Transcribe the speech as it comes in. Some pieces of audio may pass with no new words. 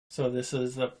So this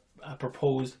is a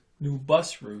proposed new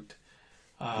bus route.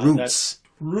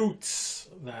 Routes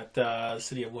that the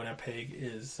city of Winnipeg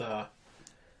is, I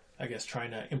guess,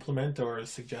 trying to implement or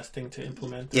suggesting to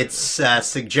implement. It's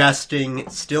suggesting,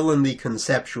 still in the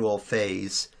conceptual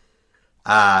phase.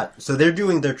 So they're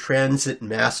doing their transit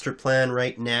master plan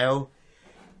right now.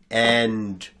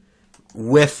 And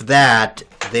with that,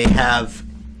 they have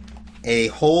a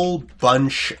whole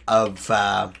bunch of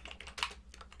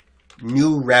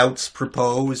new routes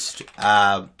proposed.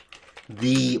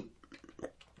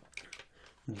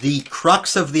 The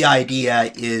crux of the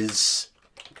idea is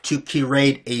to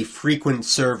curate a frequent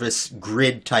service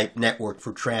grid type network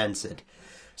for transit.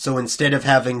 So instead of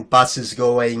having buses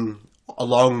going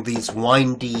along these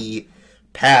windy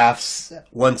paths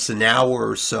once an hour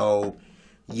or so,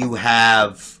 you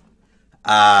have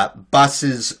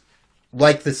buses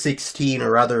like the 16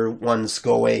 or other ones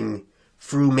going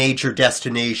through major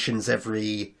destinations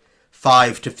every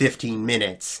 5 to 15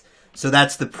 minutes. So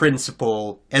that's the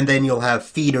principle, and then you'll have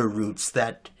feeder routes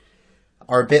that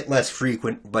are a bit less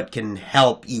frequent but can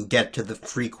help you get to the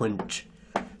frequent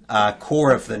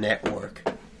core of the network.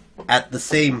 At the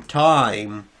same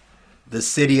time, the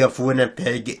city of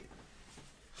Winnipeg,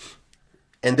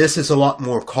 and this is a lot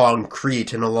more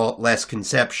concrete and a lot less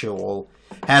conceptual,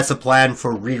 has a plan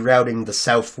for rerouting the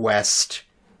southwest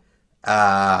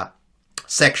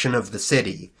section of the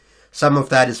city. Some of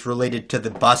that is related to the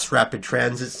bus rapid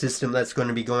transit system that's going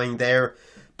to be going there,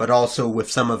 but also with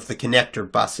some of the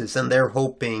connector buses. And they're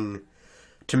hoping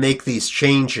to make these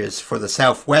changes for the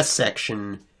southwest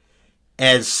section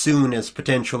as soon as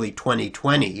potentially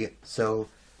 2020. So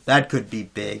that could be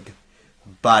big.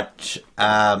 But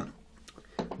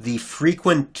the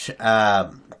frequent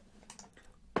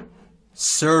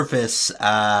service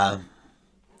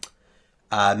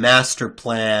master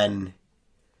plan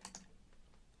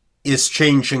is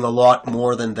changing a lot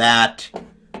more than that,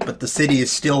 but the city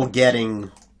is still getting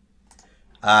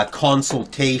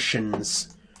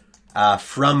consultations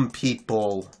from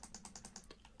people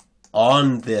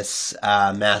on this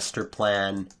master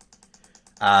plan.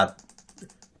 But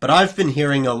I've been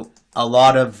hearing a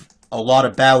lot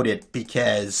about it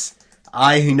because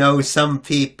I know some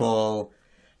people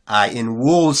in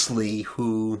Wolseley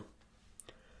who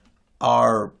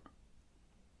are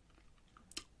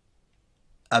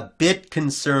a bit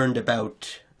concerned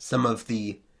about some of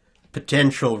the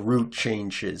potential route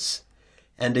changes.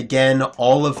 And again,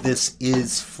 all of this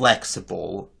is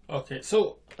flexible. Okay,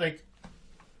 so, like,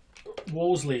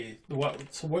 Wolseley,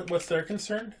 what's their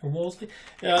concern in Wolseley?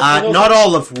 Not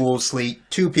all of Wolseley.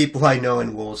 2 people I know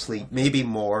in Wolseley, maybe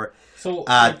more. So,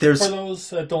 for those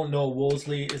that don't know,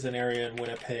 Wolseley is an area in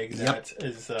Winnipeg that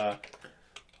is,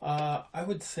 I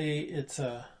would say it's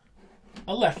a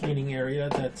left-leaning area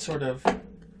that sort of...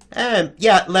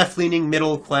 left-leaning,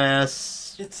 middle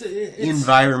class, it's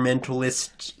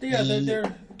environmentalist. Yeah,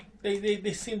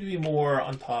 they seem to be more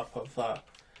on top of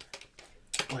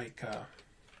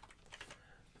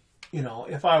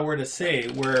if I were to say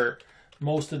where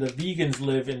most of the vegans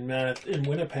live in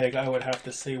Winnipeg, I would have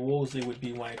to say Wolseley would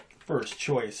be my first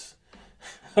choice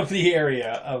of the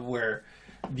area of where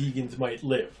vegans might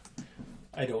live.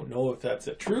 I don't know if that's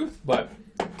the truth, but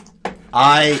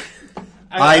I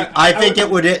think it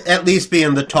would at least be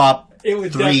in the top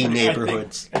 3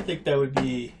 neighborhoods. I think that would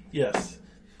be, yes.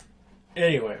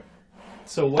 Anyway,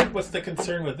 so what's the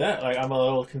concern with that? Like, I'm a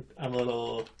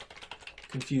little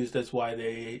confused as why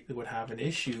they would have an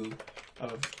issue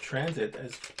of transit,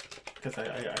 because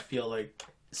I feel like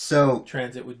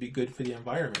transit would be good for the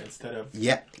environment instead of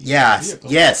yes,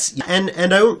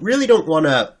 and I really don't want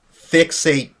to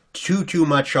fixate too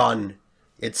much on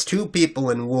it's 2 people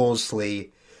in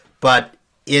Wolseley, but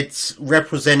it's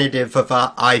representative of,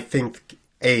 I think,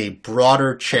 a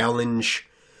broader challenge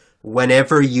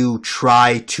whenever you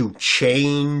try to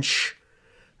change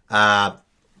the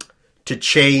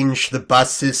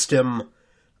bus system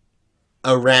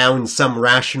around some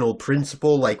rational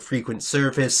principle like frequent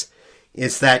service,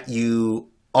 is that you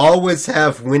always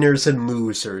have winners and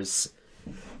losers.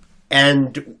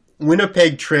 And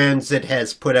Winnipeg Transit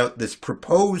has put out this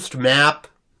proposed map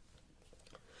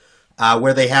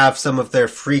where they have some of their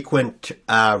frequent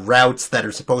routes that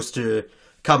are supposed to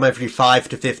come every 5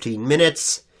 to 15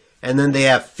 minutes. And then they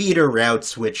have feeder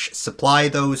routes which supply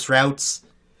those routes.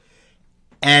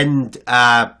 And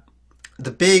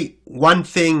the big one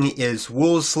thing is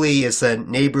Wolseley is a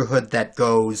neighborhood that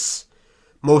goes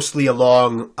mostly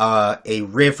along a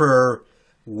river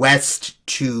west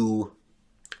to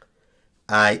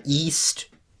east.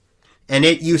 And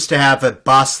it used to have a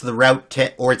bus, the route,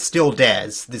 or it still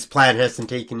does. This plan hasn't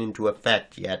taken into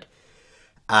effect yet.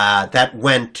 that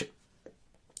went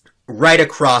right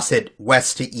across it,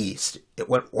 west to east. It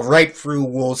went right through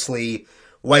Wolseley,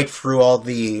 right through all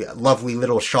the lovely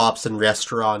little shops and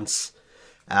restaurants,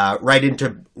 right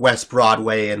into West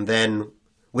Broadway, and then,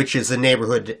 which is a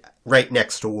neighborhood right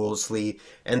next to Wolseley,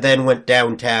 and then went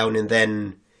downtown and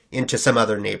then into some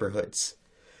other neighborhoods.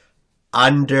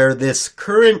 Under this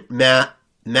current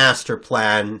master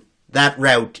plan, that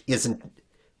route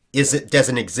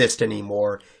doesn't exist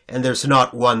anymore, and there's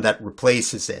not one that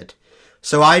replaces it.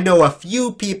 So I know a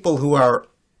few people who are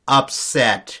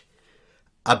upset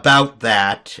about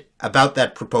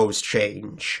that proposed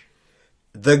change.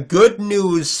 The good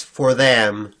news for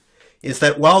them is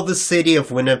that while the city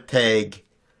of Winnipeg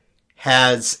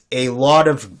has a lot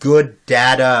of good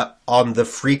data on the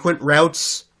frequent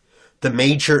routes,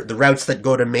 the routes that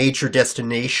go to major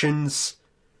destinations,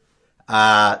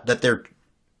 and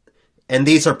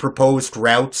these are proposed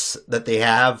routes that they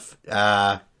have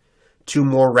to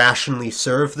more rationally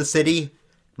serve the city.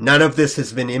 None of this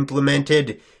has been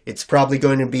implemented. It's probably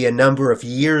going to be a number of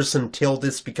years until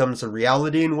this becomes a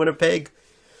reality in Winnipeg.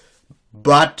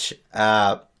 But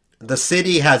the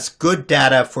city has good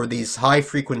data for these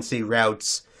high-frequency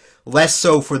routes, less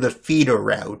so for the feeder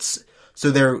routes.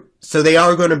 So they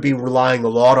are going to be relying a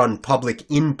lot on public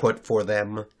input for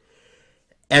them.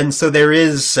 And so there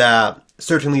is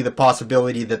certainly the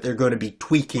possibility that they're going to be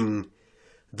tweaking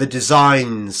the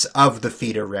designs of the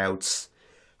feeder routes.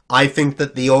 I think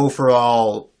that the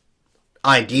overall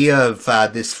idea of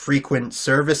this frequent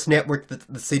service network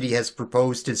that the city has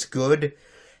proposed is good.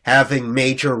 Having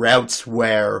major routes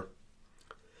where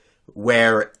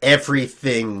a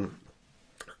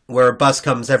bus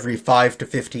comes every 5 to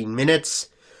 15 minutes,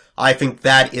 I think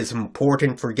that is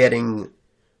important for getting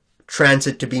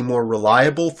transit to be more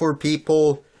reliable for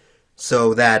people,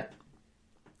 so that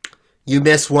you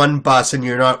miss one bus and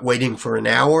you're not waiting for an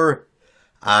hour.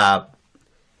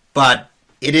 But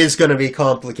it is going to be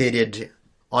complicated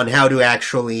on how to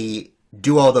actually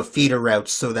do all the feeder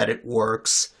routes so that it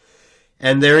works.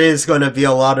 And there is going to be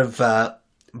a lot of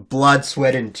blood,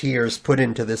 sweat, and tears put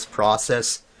into this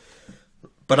process.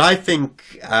 But I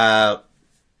think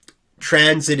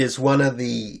transit is one of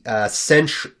the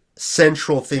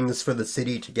central things for the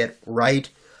city to get right.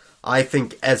 I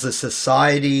think as a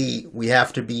society, we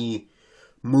have to be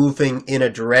moving in a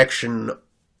direction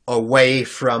away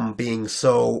from being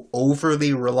so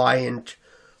overly reliant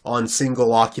on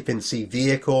single occupancy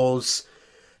vehicles.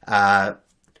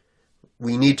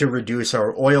 We need to reduce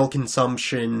our oil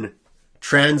consumption.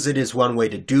 Transit is one way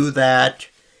to do that.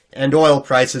 And oil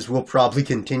prices will probably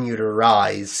continue to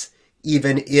rise,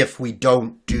 even if we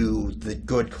don't do the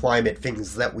good climate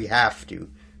things that we have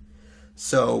to.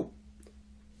 So,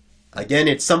 again,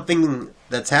 it's something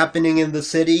that's happening in the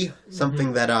city,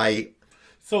 something that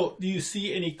So, do you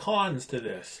see any cons to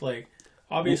this? Like,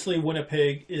 obviously,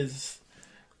 Winnipeg it's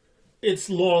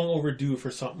long overdue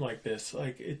for something like this.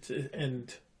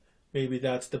 And maybe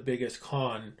that's the biggest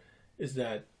con, is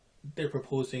that they're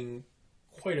proposing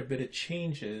quite a bit of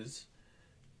changes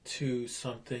to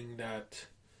something that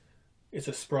is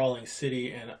a sprawling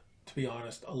city, and to be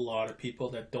honest, a lot of people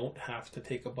that don't have to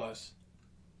take a bus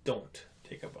don't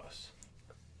take a bus.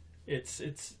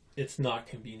 It's not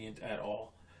convenient at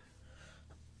all.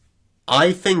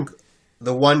 I think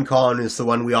the one con is the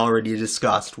one we already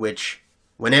discussed, which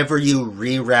whenever you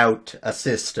reroute a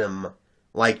system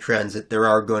like transit, there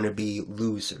are going to be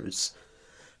losers.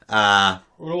 What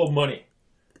about money?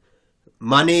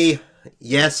 Money,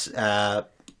 yes.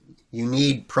 You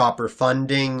need proper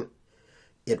funding.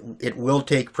 It will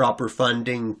take proper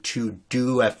funding to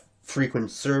do a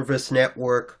frequent service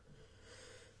network.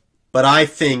 But I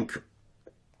think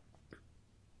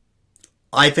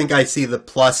I see the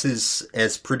pluses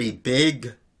as pretty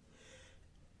big.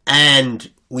 And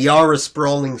we are a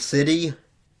sprawling city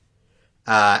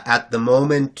at the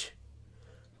moment.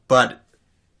 But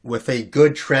with a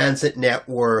good transit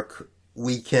network,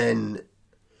 we can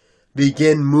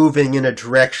begin moving in a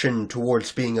direction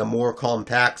towards being a more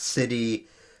compact city,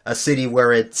 a city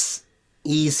where it's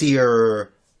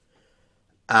easier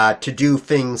to do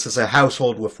things as a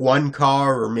household with one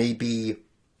car, or maybe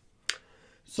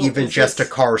even just a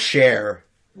car share.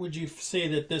 Would you say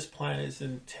that this plan is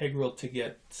integral to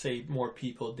get, say, more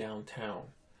people downtown?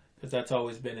 Because that's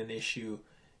always been an issue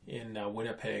in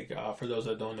Winnipeg. For those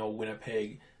that don't know,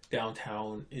 Winnipeg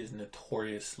downtown is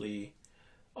notoriously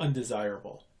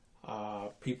undesirable.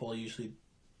 People usually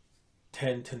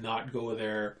tend to not go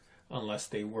there unless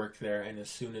they work there, and as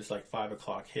soon as 5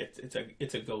 o'clock hits,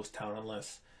 it's a ghost town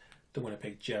unless the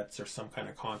Winnipeg Jets or some kind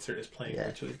of concert is playing,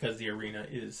 because the arena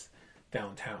is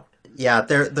downtown. Yeah,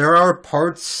 there are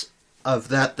parts of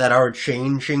that are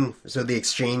changing. So the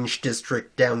Exchange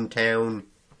District downtown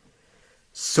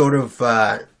sort of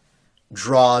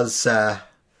draws a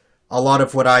lot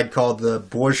of what I'd call the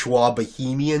bourgeois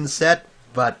bohemian set,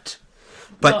 but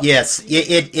yes,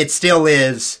 it still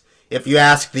is. If you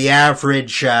ask the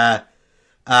average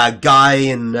guy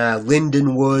in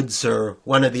Linden Woods or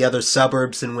one of the other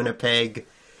suburbs in Winnipeg,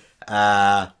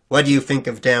 what do you think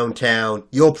of downtown?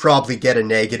 You'll probably get a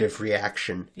negative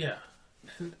reaction. Yeah,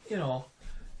 and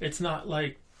it's not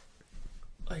like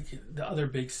the other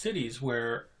big cities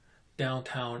where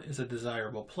downtown is a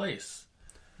desirable place.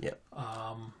 Yeah.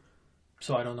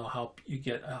 So I don't know how you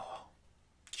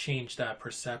change that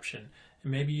perception.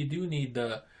 And maybe you do need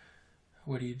the,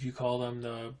 what did you call them?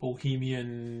 The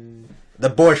bohemian... The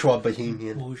bourgeois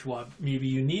bohemian. Bourgeois. Maybe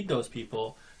you need those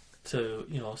people to,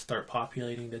 start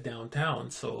populating the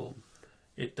downtown so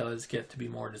it does get to be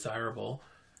more desirable.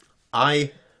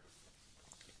 I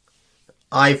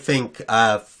think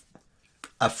a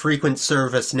frequent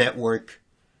service network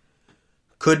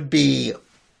could be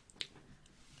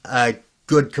a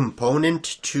good component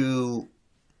to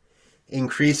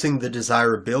increasing the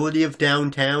desirability of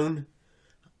downtown.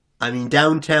 I mean,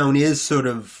 downtown is sort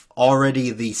of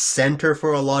already the center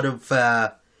for a lot of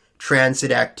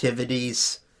transit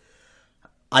activities.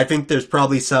 I think there's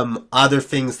probably some other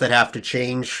things that have to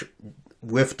change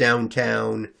with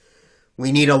downtown.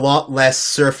 We need a lot less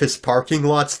surface parking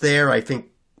lots there. I think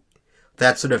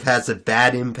that sort of has a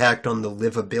bad impact on the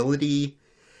livability.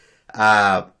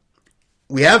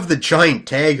 We have the giant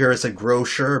Tagger as a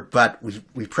grocer, but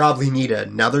we probably need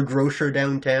another grocer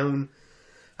downtown.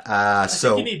 I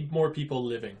think you need more people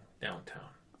living downtown.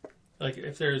 Like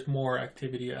if there's more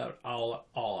activity at all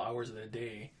hours of the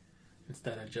day,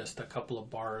 instead of just a couple of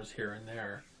bars here and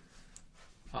there.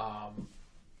 I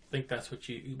think that's what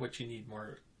you need,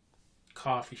 more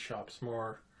coffee shops,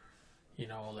 more,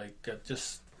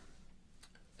 just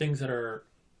things that are,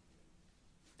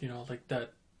 like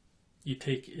that you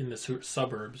take in the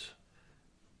suburbs,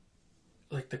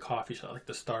 like the coffee shop, like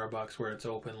the Starbucks where it's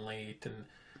open late and,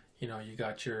 you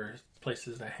got your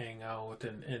places to hang out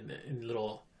and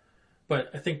little, but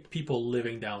I think people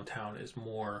living downtown is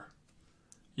more,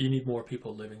 you need more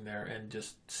people living there and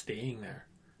just staying there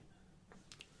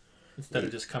instead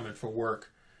of just coming for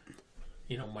work,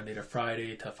 Monday to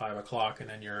Friday to 5 o'clock and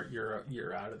then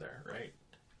you're out of there, right?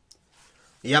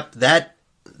 Yep, that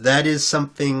is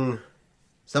something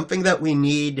that we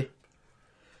need.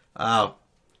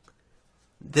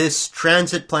 This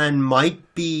transit plan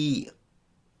might be,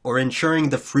 or ensuring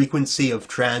the frequency of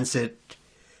transit,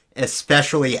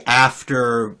 especially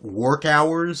after work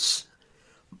hours,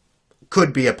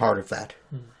 could be a part of that.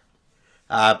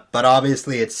 But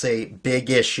obviously it's a big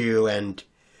issue, and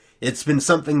it's been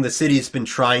something the city's been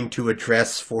trying to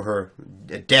address for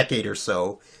a decade or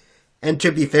so. And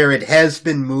to be fair, it has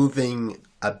been moving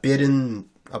a bit in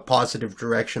a positive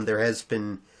direction. There has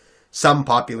been some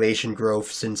population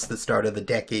growth since the start of the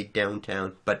decade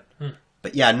downtown. But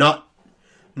yeah, not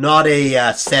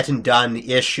a set and done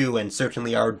issue, and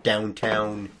certainly our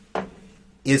downtown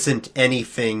isn't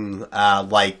anything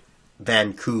like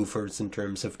Vancouver's in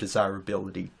terms of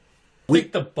desirability. I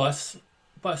think the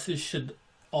buses should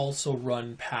also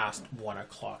run past 1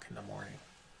 o'clock in the morning.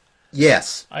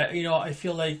 Yes. I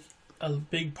feel like a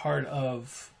big part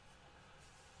of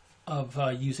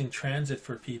using transit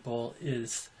for people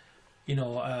is,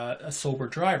 a sober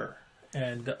driver.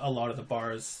 And a lot of the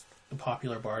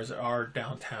popular bars are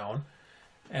downtown,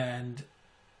 and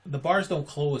the bars don't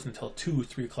close until 2,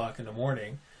 3 o'clock in the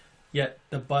morning, yet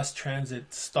the bus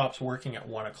transit stops working at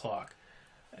 1 o'clock.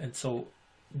 And so,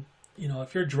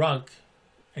 if you're drunk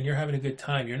and you're having a good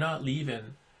time, you're not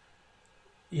leaving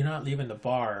the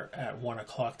bar at 1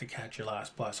 o'clock to catch your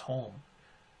last bus home.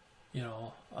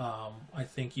 I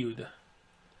think it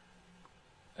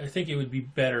would be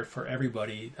better for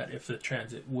everybody that if the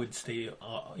transit would stay,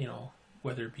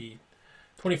 whether it be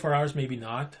 24 hours, maybe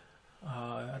not.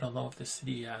 I don't know if the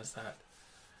city has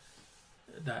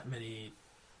that many,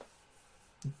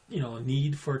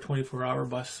 need for a 24-hour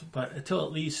bus, but until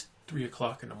at least 3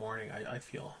 o'clock in the morning, I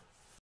feel.